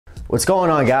What's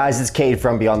going on, guys? It's Cade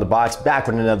from Beyond the Box, back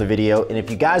with another video. And if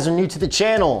you guys are new to the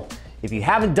channel, if you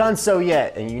haven't done so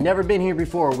yet and you've never been here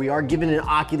before, we are giving an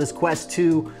Oculus Quest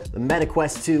 2, the Meta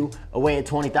Quest 2, away at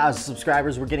 20,000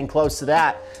 subscribers. We're getting close to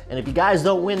that. And if you guys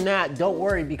don't win that, don't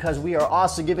worry, because we are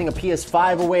also giving a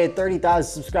PS5 away at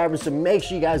 30,000 subscribers. So make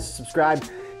sure you guys subscribe.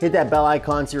 Hit that bell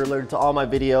icon so you're alerted to all my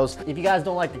videos. If you guys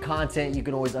don't like the content, you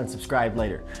can always unsubscribe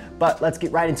later. But let's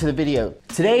get right into the video.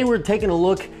 Today we're taking a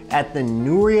look at the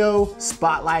Noorio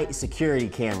Spotlight security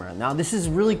camera. Now this is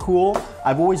really cool.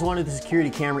 I've always wanted the security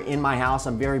camera in my house.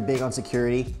 I'm very big on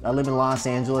security. I live in Los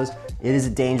Angeles. It is a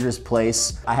dangerous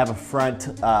place. I have a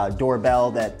front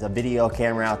doorbell that's a video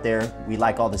camera out there. We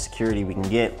like all the security we can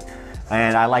get.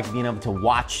 And I like being able to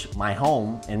watch my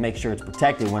home and make sure it's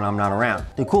protected when I'm not around.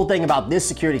 The cool thing about this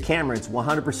security camera, it's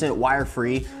 100%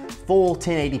 wire-free, full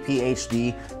 1080p HD.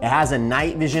 It has a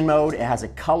night vision mode, it has a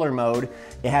color mode,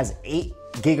 it has 8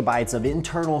 gigabytes of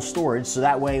internal storage, so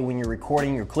that way when you're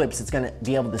recording your clips, it's gonna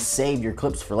be able to save your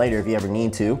clips for later if you ever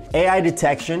need to. AI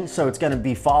detection, so it's gonna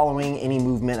be following any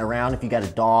movement around. If you got a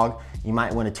dog, you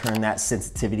might want to turn that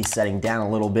sensitivity setting down a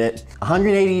little bit.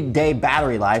 180-day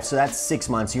battery life, so that's 6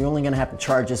 months. You're only gonna have to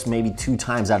charge this maybe 2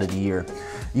 times out of the year.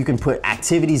 You can put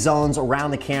activity zones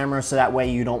around the camera, so that way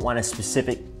you don't want a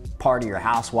specific part of your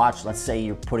house watched. Let's say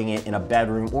you're putting it in a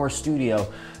bedroom or a studio.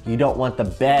 You don't want the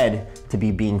bed to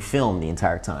be being filmed the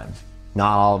entire time.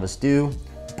 Not all of us do,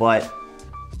 but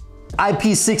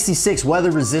IP66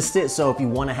 weather resistant, so if you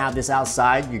want to have this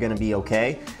outside, you're going to be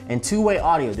okay. And two-way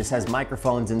audio. This has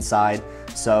microphones inside,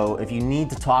 so if you need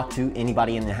to talk to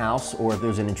anybody in the house, or if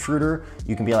there's an intruder,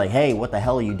 you can be like, hey, what the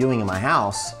hell are you doing in my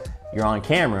house? You're on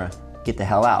camera, get the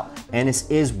hell out. And this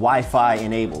is Wi-Fi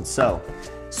enabled, so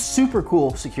super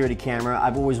cool security camera.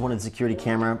 I've always wanted a security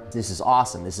camera. This is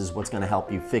awesome. This is what's gonna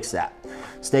help you fix that.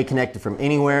 Stay connected from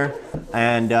anywhere.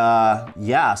 And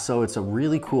yeah, so it's a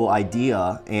really cool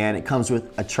idea. And it comes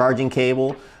with a charging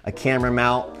cable, a camera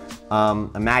mount,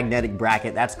 a magnetic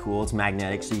bracket. That's cool, it's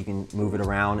magnetic, so you can move it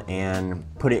around and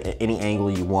put it at any angle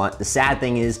you want. The sad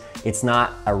thing is, it's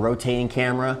not a rotating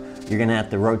camera. You're gonna have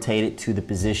to rotate it to the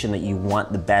position that you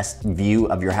want the best view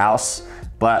of your house.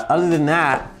 But other than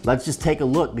that, let's just take a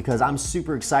look, because I'm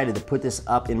super excited to put this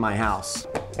up in my house.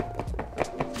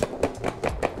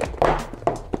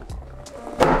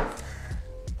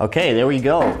 Okay, there we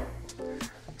go.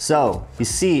 So you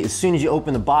see, as soon as you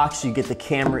open the box, you get the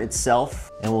camera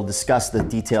itself, and we'll discuss the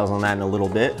details on that in a little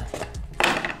bit.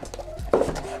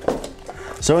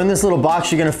 So in this little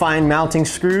box, you're gonna find mounting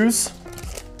screws,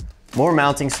 more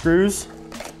mounting screws,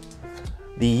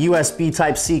 the USB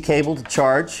Type-C cable to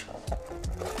charge,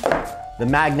 the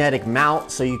magnetic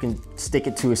mount so you can stick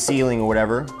it to a ceiling or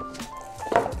whatever.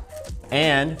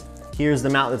 And here's the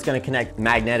mount that's gonna connect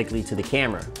magnetically to the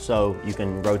camera. So you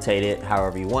can rotate it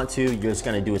however you want to. You're just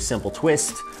gonna do a simple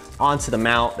twist onto the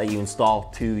mount that you install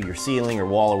to your ceiling or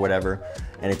wall or whatever,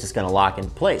 and it's just gonna lock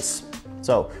into place.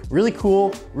 So really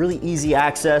cool, really easy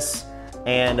access,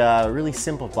 and really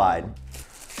simplified.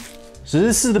 So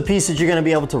this is the piece that you're gonna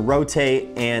be able to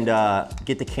rotate and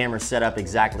get the camera set up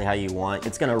exactly how you want.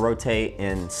 It's gonna rotate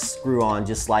and screw on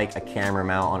just like a camera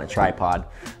mount on a tripod.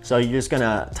 So you're just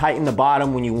gonna tighten the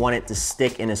bottom when you want it to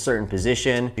stick in a certain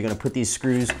position. You're gonna put these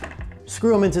screws,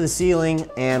 screw them into the ceiling,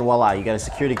 and voila, you got a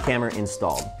security camera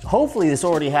installed. Hopefully this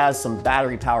already has some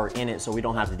battery power in it, so we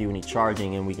don't have to do any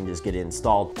charging and we can just get it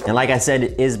installed. And like I said,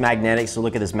 it is magnetic, so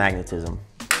look at this magnetism.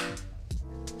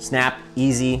 Snap,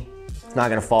 easy. It's not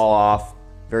gonna fall off.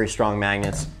 Very strong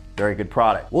magnets, very good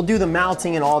product. We'll do the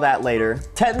mounting and all that later.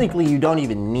 Technically, you don't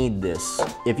even need this.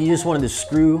 If you just wanted to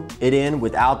screw it in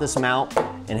without this mount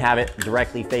and have it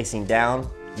directly facing down,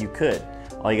 you could.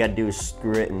 All you gotta do is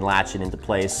screw it and latch it into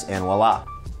place, and voila.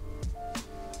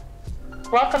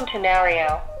 Welcome to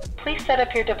Noorio. Please set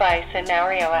up your device in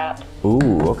Noorio app.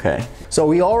 Ooh, okay. So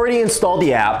we already installed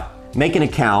the app, make an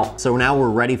account, so now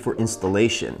we're ready for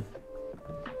installation.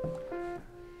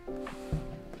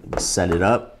 Set it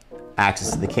up,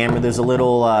 access to the camera. There's a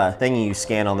little thingy you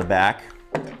scan on the back,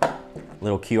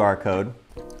 little QR code.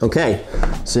 Okay,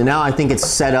 so now I think it's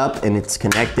set up and it's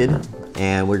connected,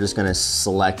 and we're just gonna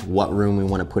select what room we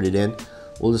wanna put it in.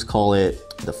 We'll just call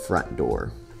it the front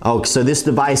door. Oh, so this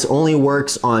device only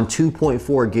works on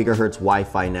 2.4 gigahertz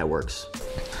Wi-Fi networks.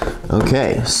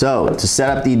 Okay, so to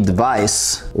set up the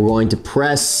device, we're going to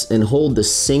press and hold the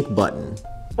sync button.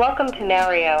 Welcome to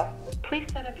Noorio. Please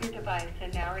set up your device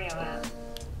in Noorio app.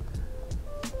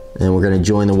 And we're gonna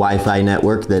join the Wi-Fi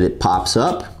network that it pops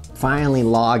up. Finally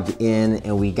logged in,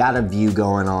 and we got a view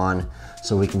going on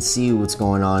so we can see what's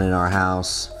going on in our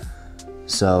house.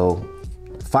 So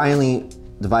finally,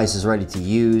 device is ready to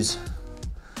use.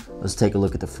 Let's take a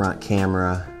look at the front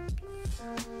camera.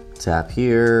 Tap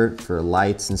here for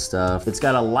lights and stuff. It's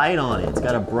got a light on it. It's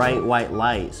got a bright white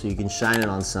light, so you can shine it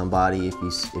on somebody if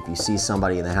you see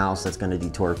somebody in the house that's gonna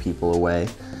deter people away.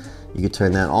 You could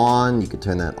turn that on, you could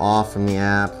turn that off from the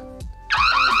app.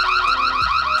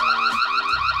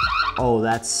 Oh,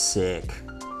 that's sick.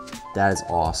 That is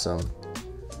awesome.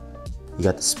 You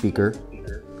got the speaker.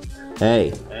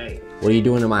 Hey, what are you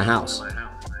doing in my house?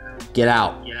 Get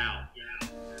out.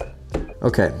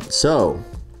 Okay, so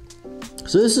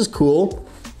this is cool.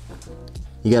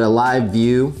 You got a live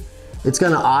view. It's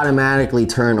gonna automatically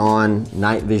turn on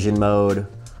night vision mode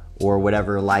or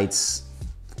whatever lights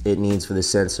it needs for the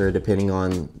sensor depending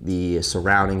on the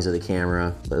surroundings of the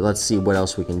camera. But let's see what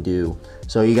else we can do.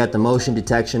 So you got the motion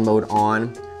detection mode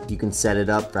on. You can set it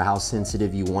up for how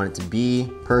sensitive you want it to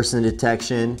be. Person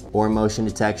detection or motion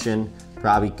detection,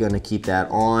 probably gonna keep that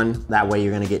on. That way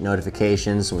you're gonna get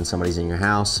notifications when somebody's in your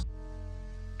house.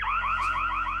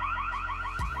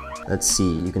 Let's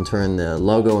see, you can turn the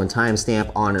logo and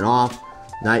timestamp on and off.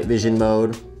 Night vision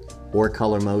mode or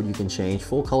color mode you can change.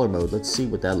 Full color mode, let's see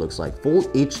what that looks like. Full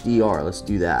HDR, let's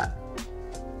do that.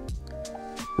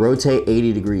 Rotate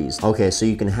 80 degrees. Okay, so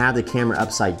you can have the camera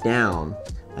upside down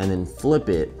and then flip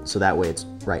it so that way it's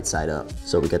right side up.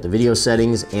 So we got the video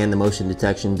settings and the motion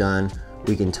detection done.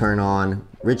 We can turn on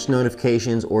rich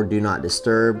notifications or do not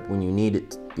disturb when you need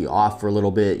it to be off for a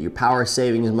little bit. Your power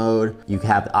savings mode, you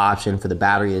have the option for the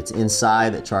battery that's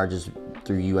inside that charges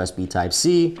through USB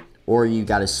Type-C, or you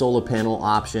got a solar panel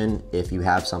option if you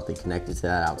have something connected to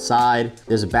that outside.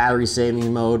 There's a battery savings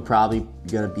mode, probably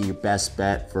gonna be your best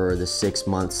bet for the 6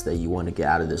 months that you want to get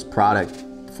out of this product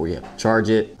before you have to charge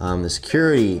it. The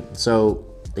security, so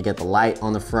they get the light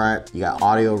on the front, you got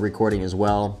audio recording as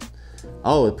well.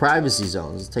 Oh, the privacy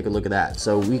zones, let's take a look at that.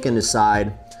 So we can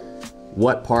decide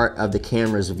what part of the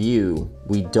camera's view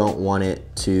we don't want it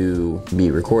to be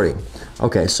recording.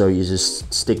 Okay, so you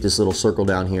just stick this little circle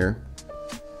down here,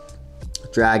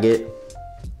 drag it,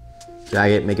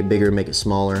 make it bigger, make it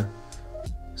smaller.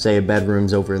 Say a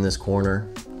bedroom's over in this corner.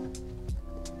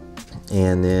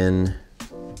 And then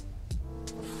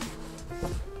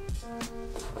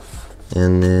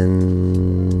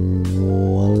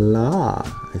voila,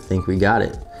 I think we got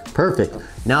it. Perfect.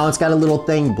 Now it's got a little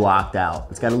thing blocked out.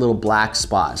 It's got a little black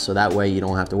spot, so that way you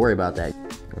don't have to worry about that.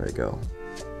 There we go.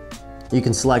 You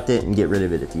can select it and get rid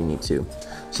of it if you need to.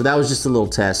 So that was just a little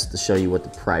test to show you what the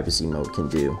privacy mode can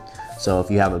do. So if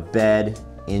you have a bed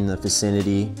in the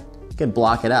vicinity, you can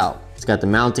block it out. It's got the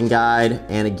mounting guide,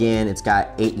 and again, it's got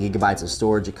 8 gigabytes of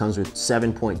storage. It comes with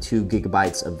 7.2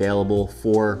 gigabytes available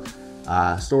for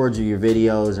storage of your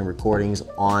videos and recordings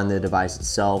on the device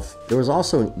itself. There was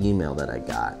also an email that I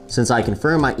got. Since I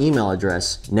confirmed my email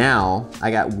address, now I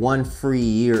got 1 free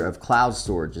year of cloud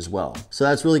storage as well. So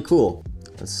that's really cool.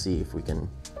 Let's see if we can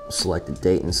select the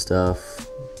date and stuff.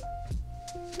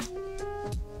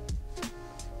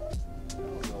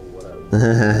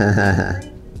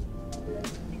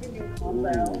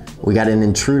 We got an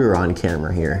intruder on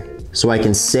camera here. So I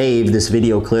can save this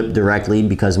video clip directly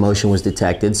because motion was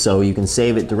detected. So you can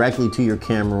save it directly to your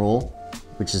camera roll,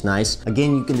 which is nice.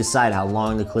 Again, you can decide how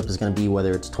long the clip is gonna be,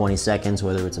 whether it's 20 seconds,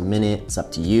 whether it's a minute, it's up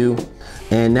to you.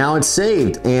 And now it's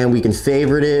saved, and we can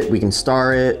favorite it, we can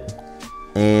star it,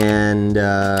 and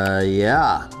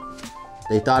yeah,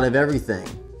 they thought of everything.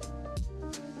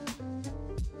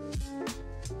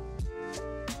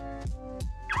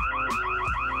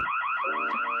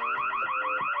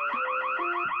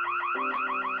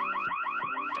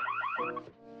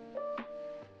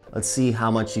 Let's see how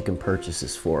much you can purchase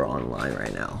this for online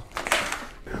right now.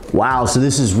 Wow, so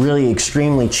this is really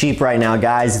extremely cheap right now,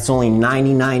 guys. It's only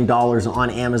 $99 on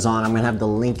Amazon. I'm gonna have the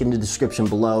link in the description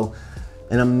below.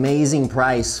 An amazing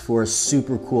price for a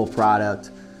super cool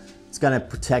product. It's gonna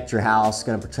protect your house, it's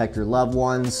gonna protect your loved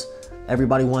ones.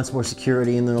 Everybody wants more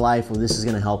security in their life. Well, this is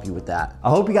gonna help you with that. I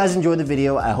hope you guys enjoyed the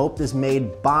video. I hope this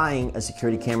made buying a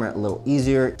security camera a little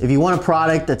easier. If you want a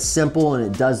product that's simple and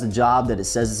it does the job that it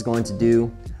says it's going to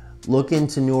do, look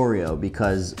into Noorio,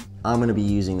 because I'm gonna be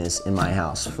using this in my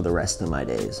house for the rest of my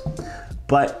days.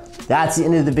 But that's the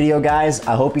end of the video, guys.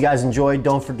 I hope you guys enjoyed.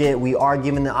 Don't forget, we are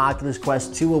giving the Oculus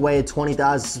Quest 2 away at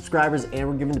 20,000 subscribers, and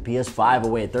we're giving the PS5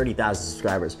 away at 30,000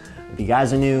 subscribers. If you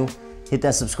guys are new, hit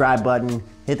that subscribe button,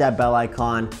 hit that bell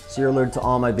icon so you're alerted to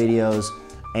all my videos,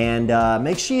 and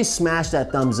make sure you smash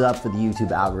that thumbs up for the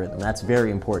YouTube algorithm. That's very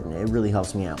important. It really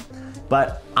helps me out.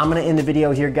 But I'm gonna end the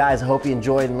video here, guys. I hope you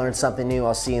enjoyed and learned something new.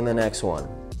 I'll see you in the next one.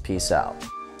 Peace out.